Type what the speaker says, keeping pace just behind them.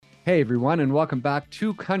Hey everyone, and welcome back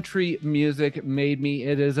to Country Music Made Me.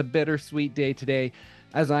 It is a bittersweet day today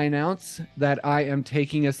as I announce that I am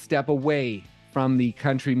taking a step away from the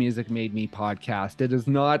Country Music Made Me podcast. It is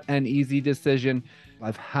not an easy decision.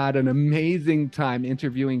 I've had an amazing time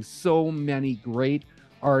interviewing so many great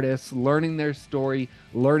artists, learning their story,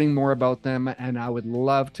 learning more about them, and I would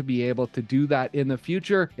love to be able to do that in the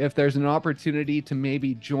future. If there's an opportunity to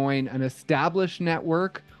maybe join an established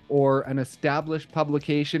network or an established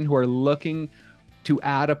publication who are looking to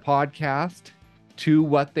add a podcast to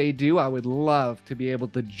what they do, I would love to be able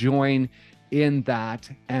to join in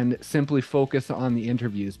that and simply focus on the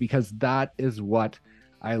interviews because that is what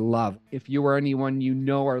I love. If you or anyone you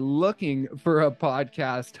know are looking for a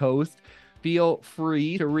podcast host, feel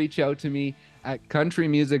free to reach out to me at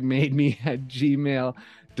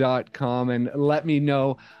countrymusicmademe@gmail.com and let me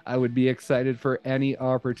know. I would be excited for any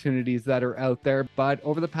opportunities that are out there. But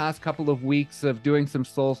over the past couple of weeks of doing some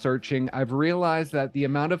soul searching, I've realized that the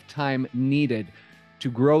amount of time needed to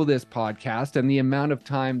grow this podcast and the amount of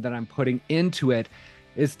time that I'm putting into it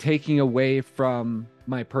is taking away from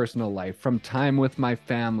my personal life, from time with my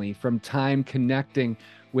family, from time connecting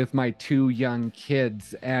with my two young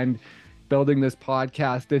kids. And building this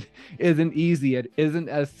podcast, it isn't easy. It isn't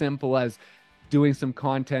as simple as doing some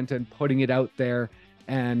content and putting it out there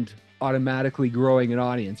and automatically growing an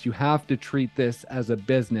audience. You have to treat this as a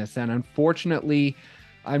business. And unfortunately,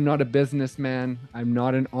 I'm not a businessman. I'm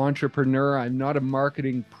not an entrepreneur. I'm not a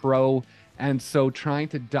marketing pro. And so trying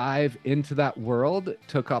to dive into that world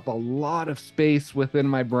took up a lot of space within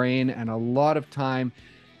my brain and a lot of time.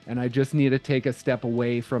 And I just need to take a step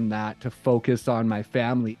away from that to focus on my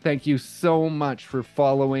family. Thank you so much for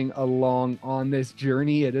following along on this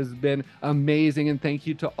journey. It has been amazing. And thank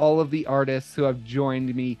you to all of the artists who have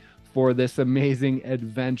joined me for this amazing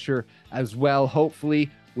adventure as well. Hopefully,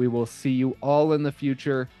 we will see you all in the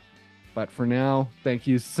future. But for now, thank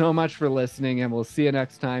you so much for listening, and we'll see you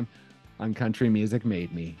next time on Country Music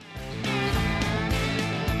Made Me.